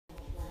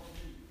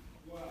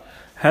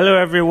Hello,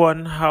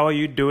 everyone. How are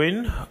you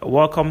doing?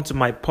 Welcome to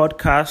my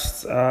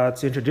podcast.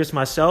 To introduce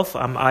myself,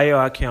 I'm Ayo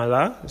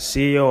Akinola,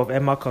 CEO of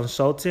Emma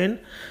Consulting.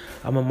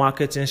 I'm a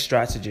marketing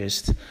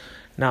strategist.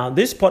 Now,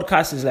 this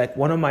podcast is like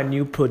one of my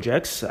new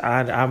projects,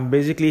 and I'm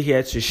basically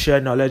here to share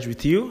knowledge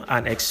with you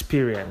and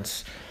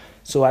experience.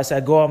 So as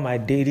I go on my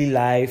daily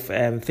life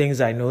and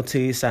things I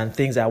notice and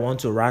things I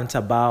want to rant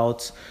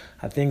about,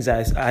 and things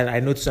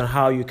I notice on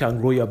how you can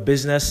grow your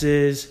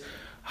businesses,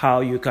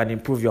 how you can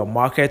improve your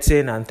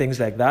marketing and things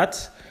like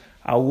that,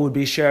 I will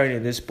be sharing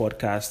in this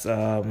podcast.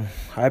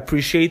 I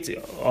appreciate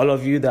all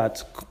of you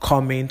that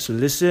come in to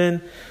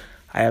listen.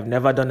 I have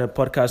never done a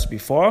podcast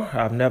before.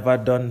 I've never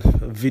done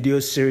a video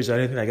series or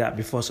anything like that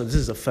before, so this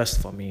is the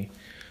first for me.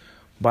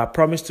 But I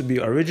promise to be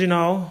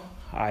original.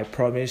 I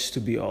promise to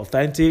be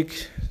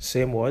authentic,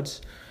 same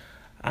words.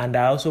 And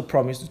I also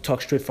promise to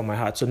talk straight from my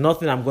heart. So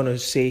nothing I'm going to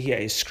say here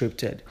is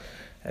scripted.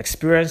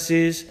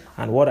 Experiences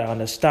and what I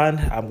understand,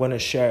 I'm going to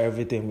share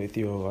everything with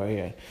you over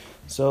here.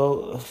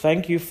 So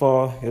thank you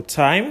for your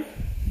time.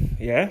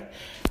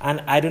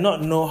 And I do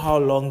not know how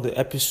long the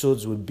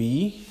episodes would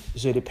be,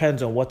 so it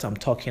depends on what I'm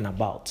talking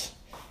about.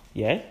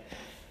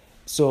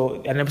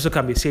 So an episode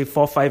can be, say,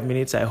 4 or 5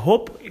 minutes. I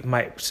hope it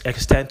might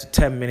extend to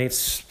 10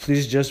 minutes.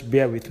 Please just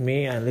bear with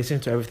me and listen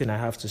to everything I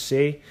have to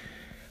say.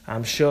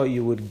 I'm sure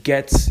you would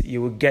get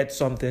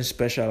something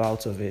special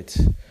out of it.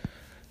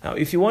 Now,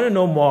 if you want to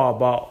know more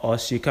about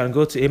us, you can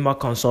go to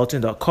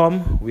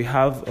emaconsulting.com. We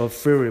have a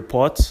free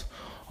report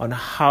on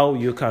how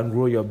you can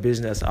grow your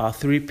business, our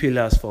 3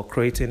 pillars for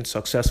creating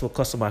successful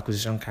customer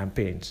acquisition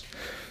campaigns.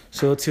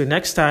 So till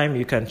next time,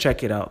 you can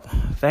check it out.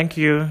 Thank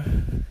you.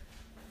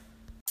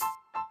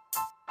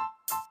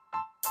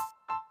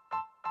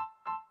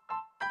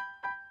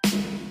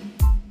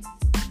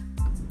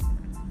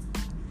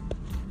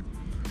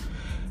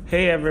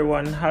 Hey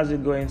everyone, how's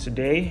it going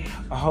today?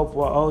 I hope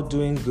we're all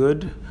doing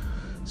good.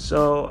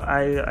 So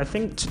I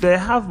think today I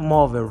have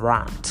more of a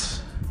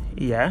rant.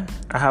 I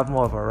have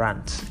more of a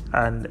rant.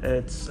 And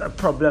it's a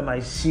problem I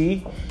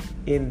see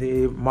in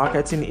the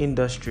marketing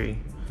industry.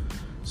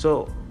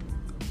 So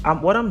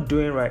what I'm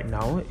doing right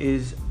now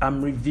is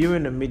I'm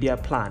reviewing a media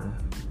plan,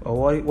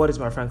 or what is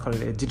my friend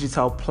calling it, a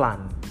digital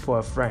plan for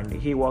a friend.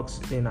 He works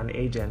in an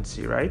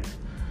agency, right?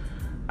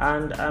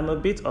 And I'm a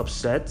bit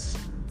upset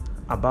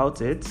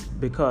about it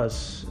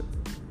because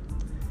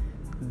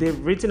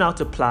they've written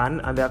out a plan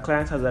and their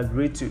client has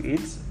agreed to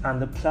it,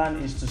 and the plan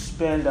is to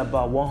spend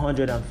about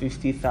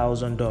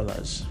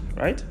 $150,000,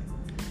 right?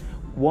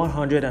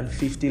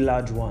 150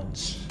 large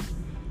ones.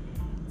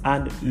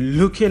 And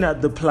looking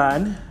at the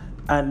plan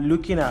and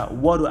looking at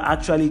what will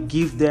actually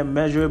give them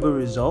measurable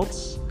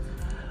results,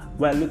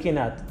 we're looking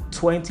at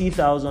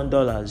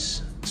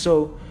 $20,000.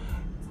 So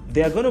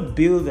they're going to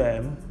bill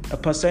them a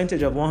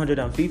percentage of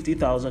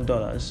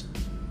 $150,000.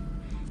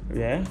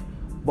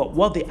 But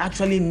what they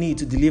actually need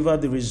to deliver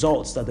the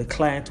results that the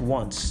client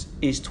wants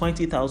is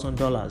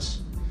 $20,000.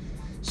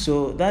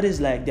 So that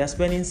is like they're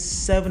spending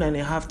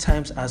 7.5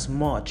 times as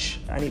much.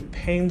 And it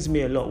pains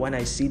me a lot when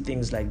I see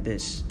things like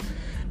this.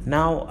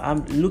 Now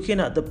I'm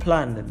looking at the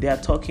plan. They are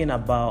talking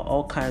about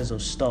all kinds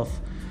of stuff.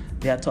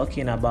 They are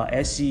talking about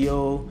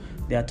SEO.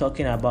 They are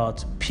talking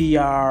about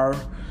PR.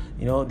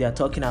 They are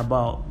talking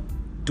about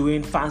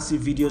doing fancy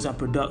videos and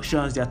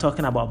productions. They are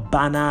talking about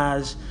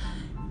banners,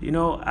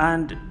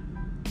 and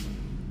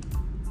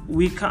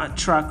we can't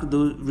track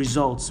the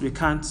results. We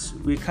can't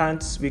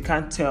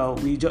tell.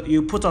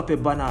 You put up a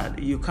banner,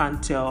 you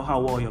can't tell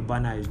how well your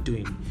banner is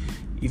doing.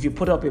 If you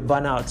put up a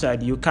banner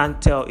outside, you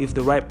can't tell if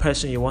the right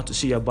person you want to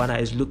see your banner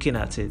is looking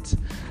at it.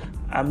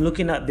 I'm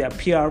looking at their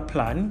PR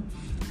plan,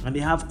 and they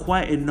have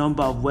quite a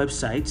number of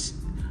websites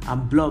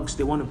and blogs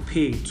they want to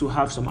pay to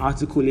have some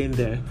article in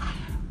there.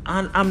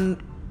 And I'm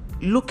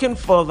looking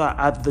further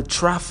at the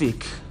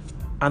traffic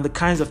and the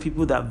kinds of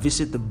people that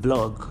visit the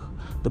blogs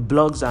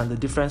and the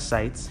different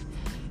sites.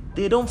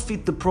 They don't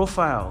fit the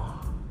profile.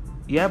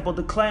 But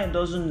the client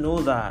doesn't know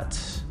that.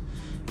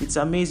 It's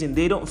amazing.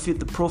 They don't fit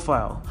the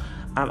profile.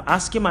 I'm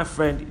asking my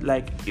friend,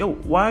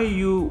 why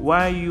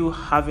are you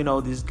having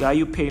all these guys? Are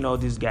you paying all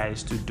these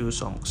guys to do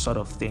some sort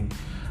of thing?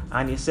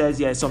 And he says,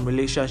 it's some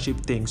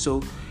relationship thing.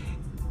 So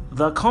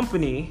their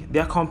company,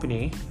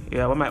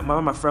 where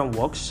my friend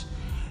works,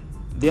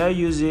 they are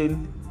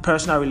using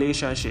personal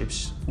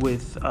relationships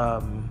with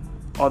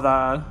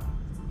other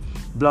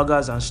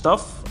bloggers and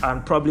stuff,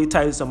 and probably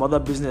tied some other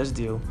business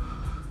deal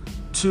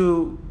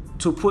to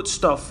put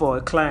stuff for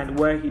a client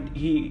where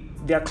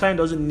their client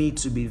doesn't need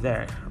to be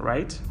there,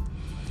 right?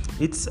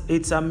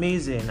 It's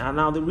amazing. And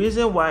now the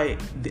reason why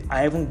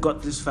I haven't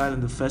got this file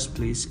in the first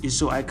place is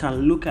so I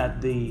can look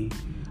at the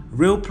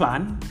real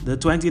plan, the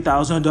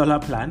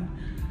 $20,000 plan,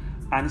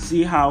 and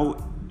see how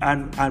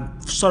and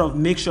sort of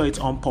make sure it's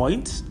on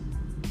point,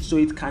 so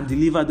it can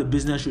deliver the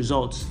business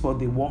results for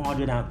the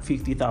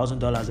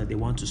 $150,000 that they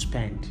want to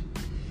spend.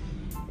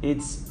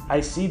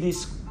 I see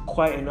this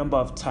quite a number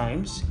of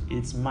times.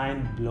 It's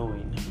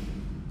mind-blowing.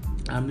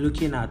 I'm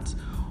looking at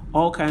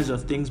all kinds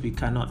of things we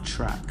cannot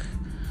track.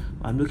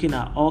 I'm looking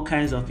at all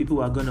kinds of people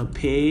who are going to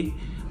pay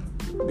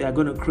They are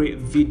going to create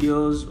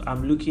videos.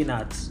 I'm looking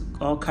at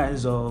all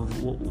kinds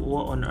of,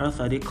 what on earth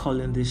are they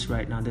calling this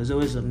right now? There's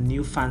always a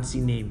new fancy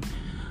name.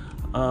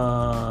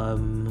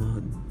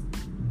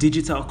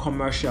 Digital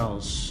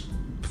commercials.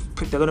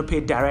 They're going to pay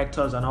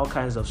directors and all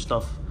kinds of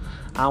stuff.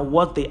 And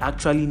what they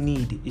actually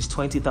need is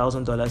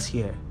 $20,000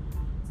 here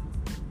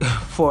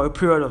for a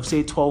period of,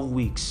 say, 12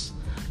 weeks.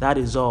 That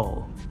is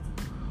all.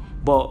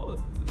 But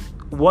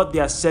what they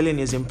are selling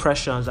is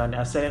impressions, and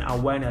they're selling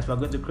awareness. We're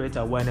going to create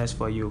awareness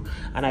for you.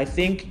 And I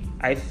think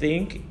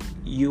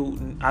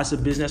you, as a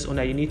business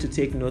owner, you need to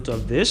take note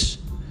of this.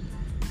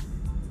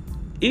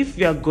 If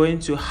you're going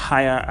to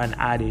hire an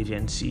ad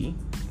agency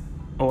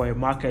or a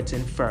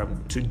marketing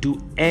firm to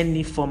do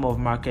any form of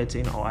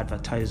marketing or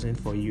advertising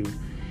for you,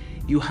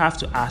 you have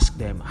to ask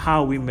them,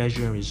 how are we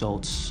measuring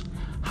results?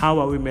 How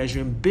are we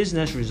measuring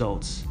business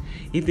results?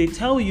 If they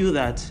tell you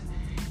that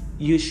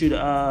you should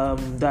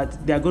that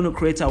they're going to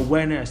create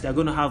awareness, they're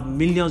going to have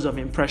millions of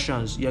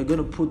impressions, they're going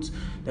to put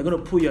you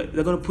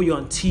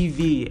on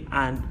TV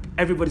and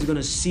everybody's going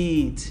to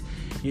see it,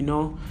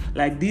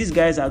 like these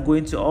guys are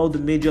going to all the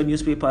major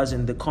newspapers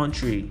in their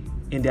country,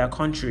 and they're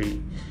going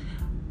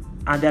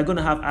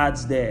to have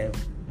ads there.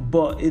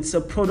 But it's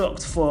a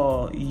product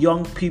for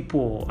young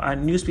people,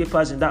 and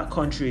newspapers in that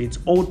country, it's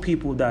old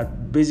people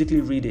that basically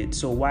read it.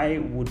 So why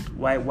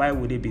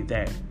would it be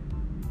there?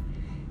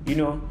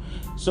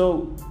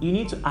 So you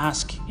need to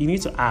ask,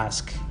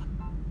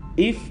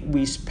 if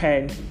we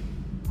spend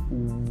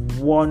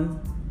 1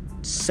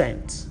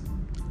 cent,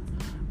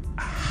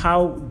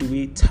 how do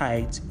we tie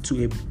it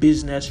to a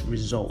business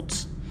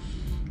result?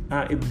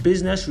 A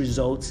business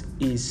result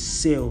is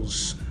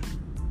sales.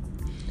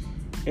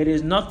 It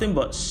is nothing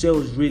but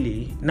sales,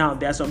 really. Now,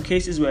 there are some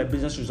cases where a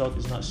business result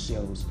is not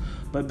sales,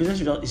 but business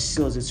result is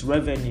sales, it's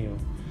revenue.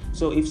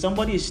 So if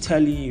somebody is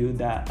telling you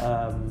that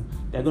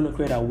they're going to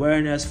create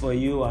awareness for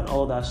you and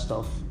all that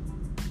stuff,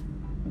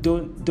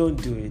 don't do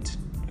it.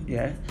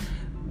 Yeah,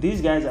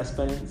 these guys are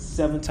spending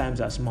 7 times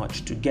as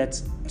much to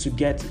get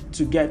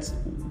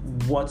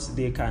what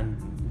they can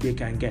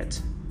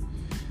get.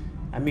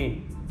 I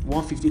mean,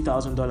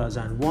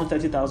 $150,000 and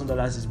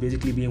 $130,000 is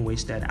basically being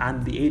wasted,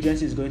 and the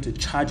agency is going to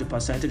charge a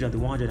percentage of the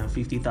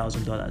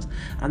 $150,000,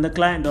 and the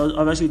client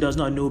obviously does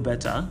not know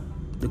better.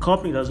 The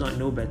company does not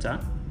know better,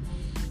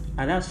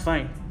 and that's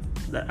fine.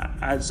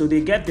 So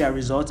they get their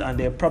results, and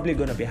they're probably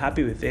going to be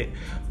happy with it.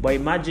 But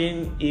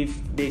imagine if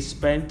they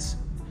spent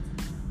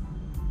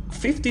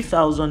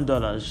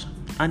 $50,000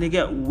 and they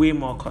get way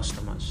more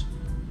customers.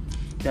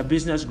 Their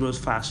business grows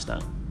faster.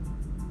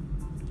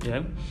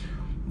 Yeah.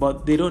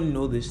 But they don't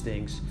know these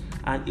things,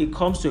 and it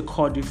comes to a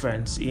core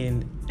difference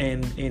in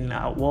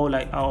what,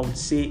 like, I would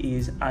say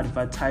is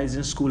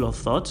advertising school of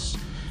thoughts.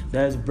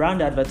 There's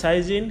brand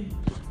advertising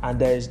and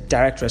there's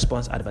direct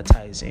response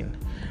advertising.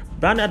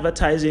 Brand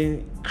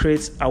advertising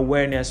creates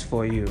awareness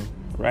for you,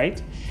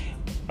 right?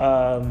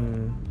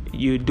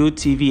 You do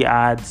TV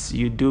ads,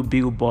 you do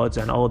billboards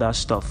and all that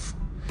stuff.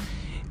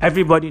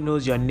 Everybody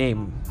knows your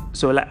name.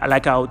 So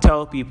like I'll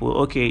tell people,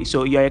 okay,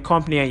 so you're a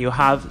company and you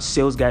have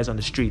sales guys on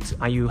the street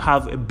and you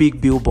have a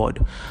big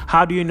billboard.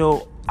 How do you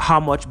know how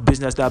much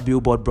business that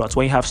billboard brought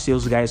when you have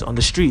sales guys on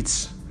the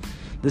streets?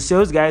 The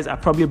sales guys are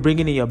probably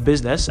bringing in your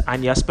business,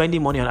 and you're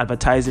spending money on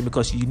advertising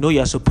because you know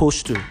you're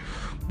supposed to,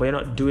 but you're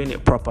not doing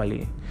it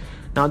properly.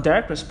 Now,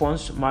 direct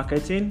response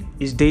marketing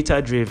is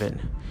data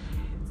driven.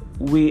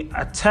 We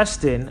are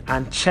testing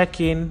and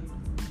checking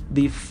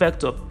the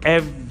effect of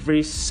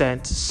every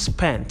cent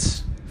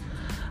spent.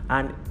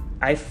 And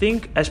I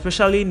think,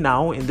 especially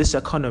now in this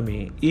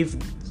economy,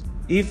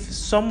 if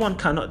someone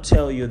cannot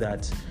tell you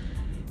that,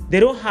 they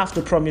don't have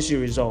to promise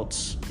you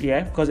results,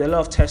 yeah, because a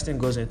lot of testing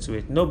goes into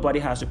it. Nobody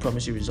has to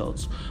promise you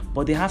results,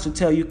 but they have to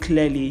tell you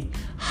clearly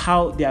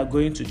how they are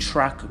going to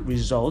track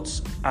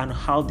results and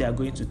how they are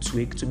going to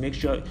tweak to make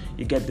sure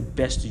you get the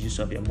best use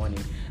of your money.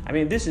 I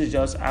mean, this is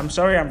just, I'm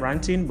sorry I'm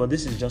ranting, but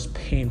this is just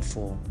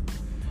painful.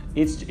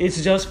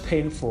 It's just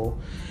painful.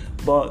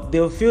 But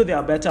they'll feel they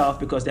are better off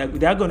because they're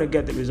going to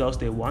get the results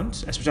they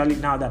want, especially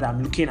now that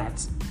I'm looking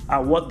at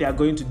what they are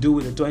going to do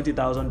with the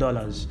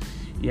 $20,000.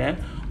 Yeah,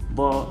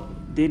 but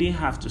they didn't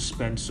have to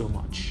spend so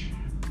much.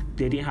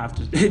 They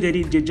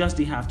just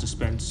didn't have to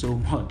spend so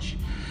much,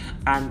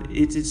 and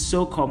it is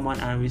so common,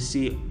 and we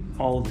see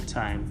all the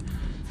time.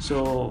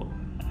 So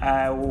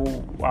I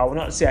will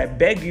not say I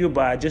beg you,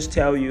 but I just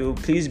tell you,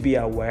 please be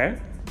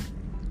aware.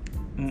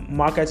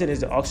 Marketing is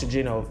the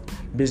oxygen of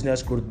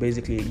business growth.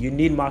 Basically, you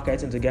need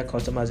marketing to get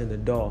customers in the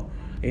door.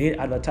 You need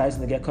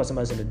advertising to get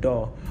customers in the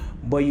door,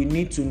 but you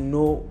need to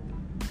know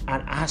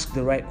and ask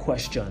the right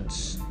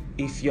questions.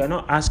 If you're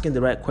not asking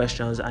the right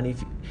questions, and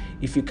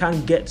if you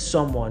can't get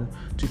someone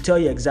to tell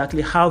you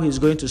exactly how he's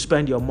going to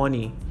spend your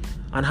money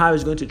and how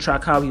he's going to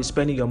track how he's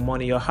spending your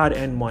money, your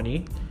hard-earned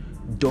money,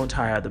 don't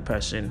hire the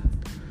person.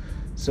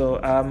 So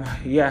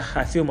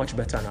I feel much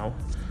better now.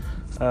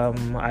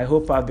 I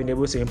hope I've been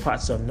able to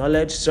impart some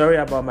knowledge. Sorry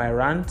about my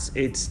rant.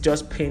 It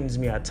just pains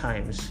me at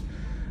times,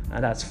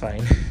 and that's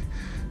fine.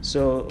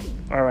 So,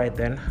 all right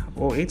then.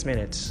 8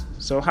 minutes.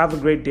 So have a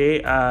great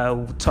day.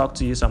 I'll talk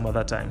to you some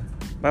other time.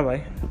 Bye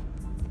bye.